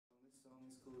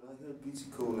heard beauty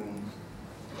calling.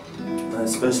 I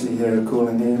especially hear it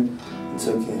calling here in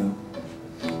Tokyo.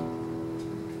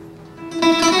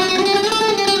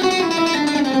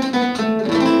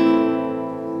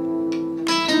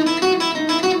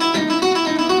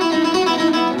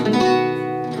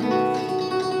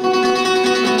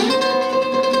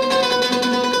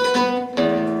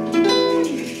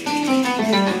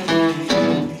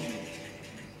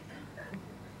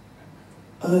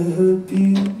 I heard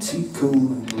beauty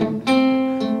calling.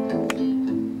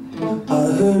 I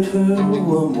heard her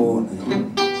one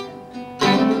morning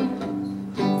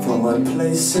from my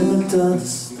place in the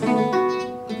dust.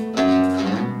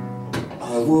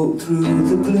 I walked through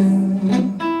the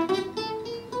gloom.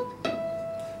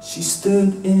 She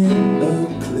stood in a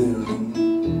clearing,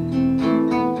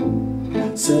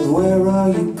 said, "Where are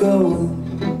you going?"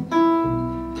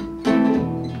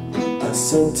 I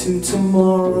said, "To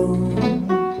tomorrow,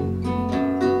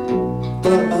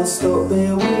 but I'll stop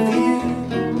there with you.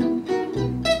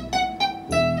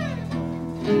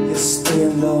 Yesterday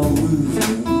and I'll move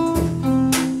you,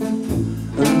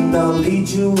 and I'll lead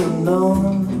you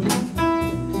along.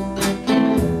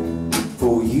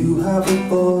 For you have a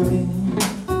body,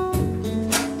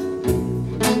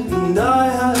 and I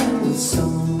have a song."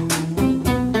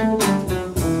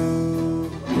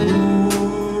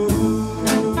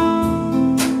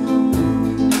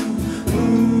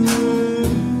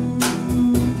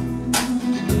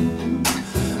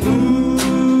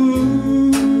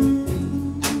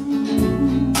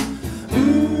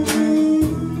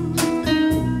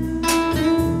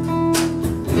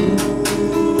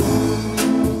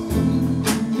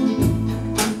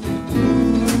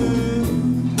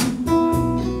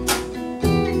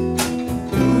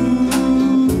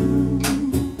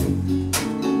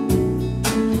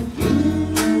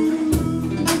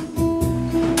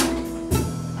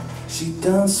 She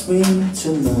danced me to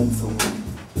nightfall,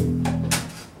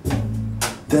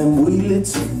 then we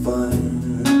lit a fire.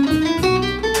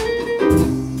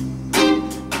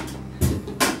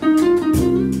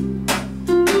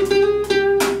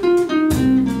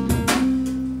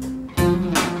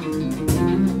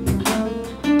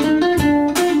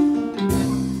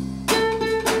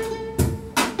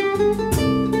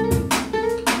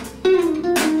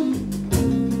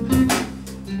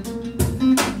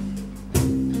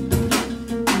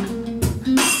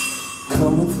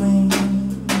 Come with me,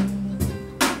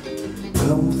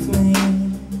 come with me.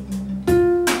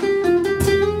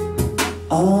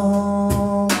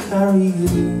 I'll carry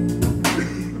you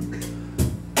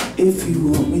if you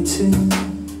want me to.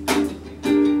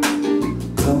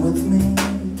 Come with me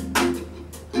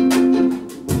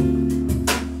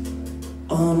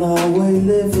on our way,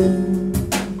 living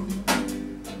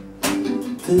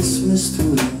this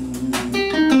mystery.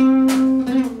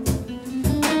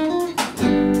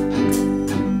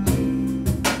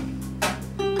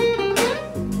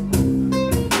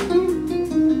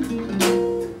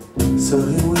 So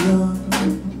here we are,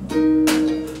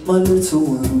 my little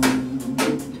one.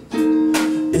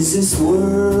 Is this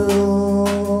world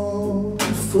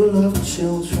full of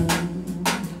children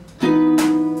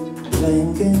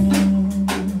playing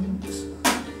games,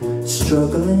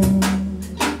 struggling,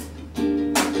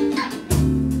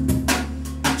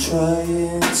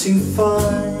 trying to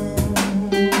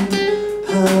find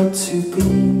how to be?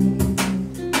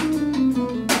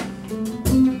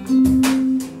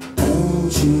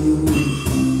 You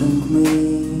and me,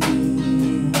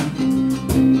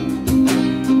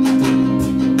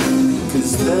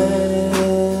 'cause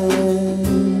there's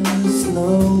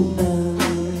no end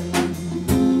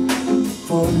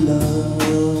for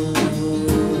lovers,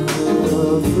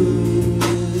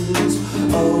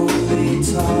 only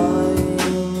time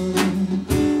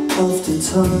after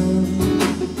time.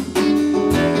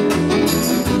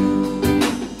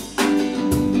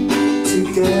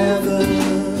 Together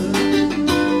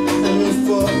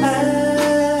forever,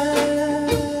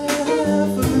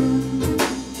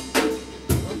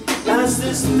 as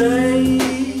this day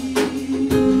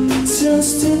turns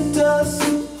to dust,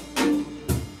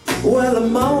 well, a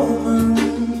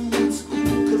moment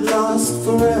could last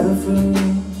forever,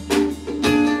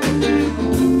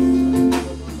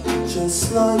 just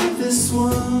like this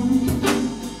one,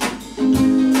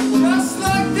 just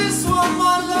like this one,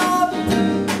 my love,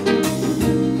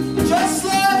 just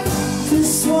like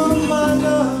this one, my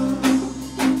love.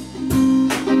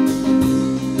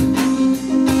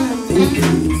 If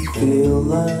you feel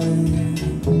like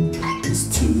there's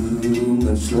too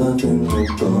much love in your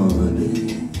body,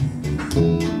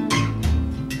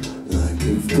 like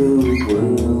if the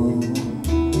world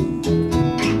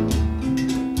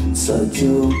inside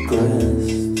your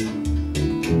breast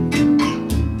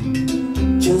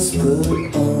Just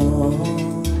put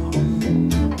on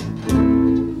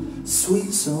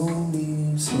sweet soul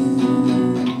music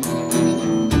and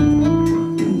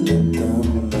let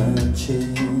them match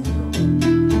it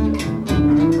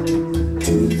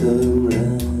to the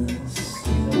rest.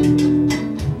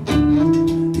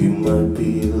 You might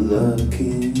be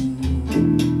lucky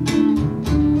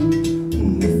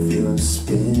if your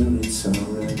spirit's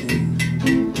already.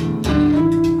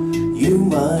 You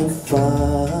might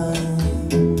find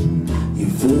you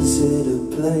visit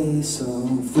a place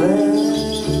of rest.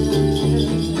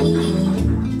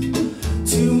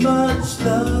 Too much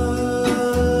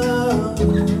love,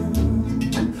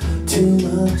 too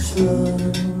much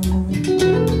love,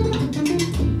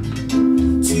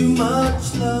 too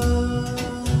much love,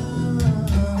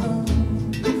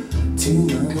 too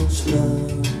much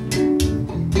love.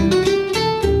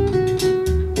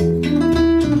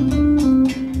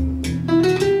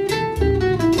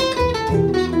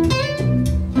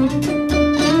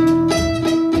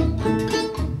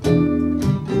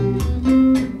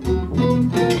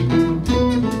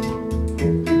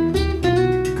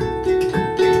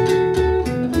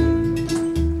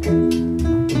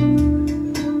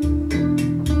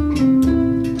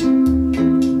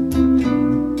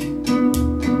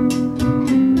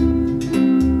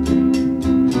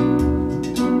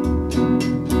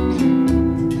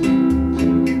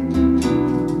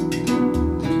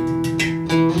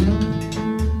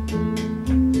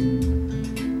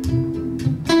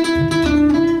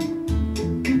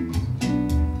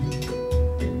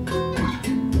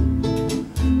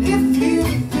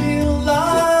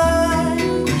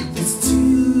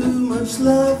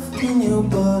 Love in your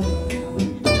body,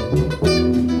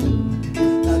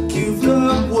 like you've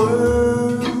got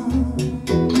world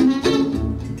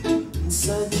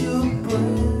inside your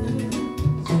breast.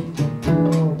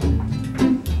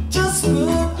 Just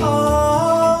put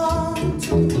on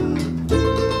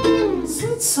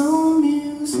sweet soul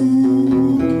music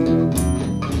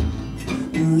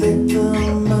and let the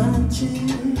magic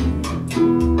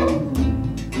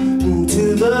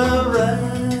to the right.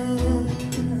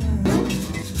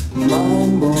 My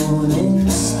morning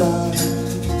star,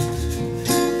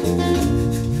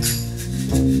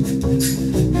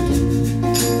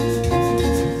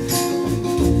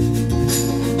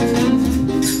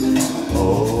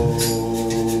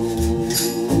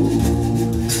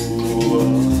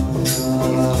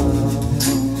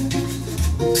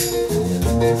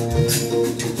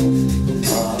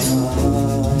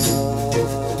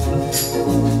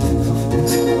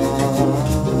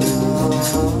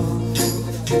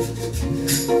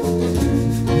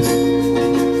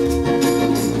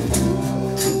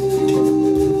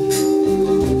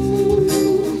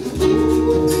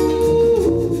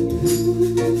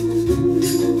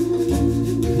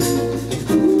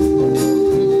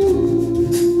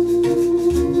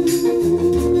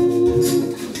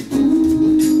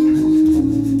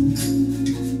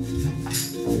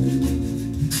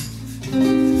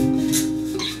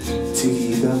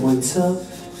 what's up,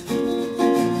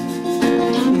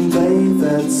 babe,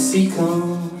 that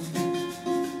seacon.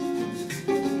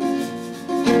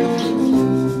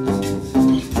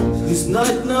 Whose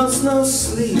night knows no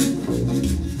sleep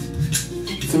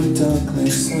through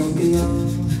darkness and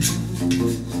beyond.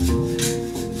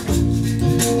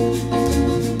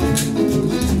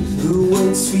 Who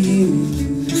waits for you,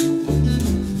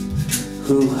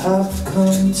 who have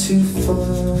come too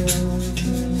far.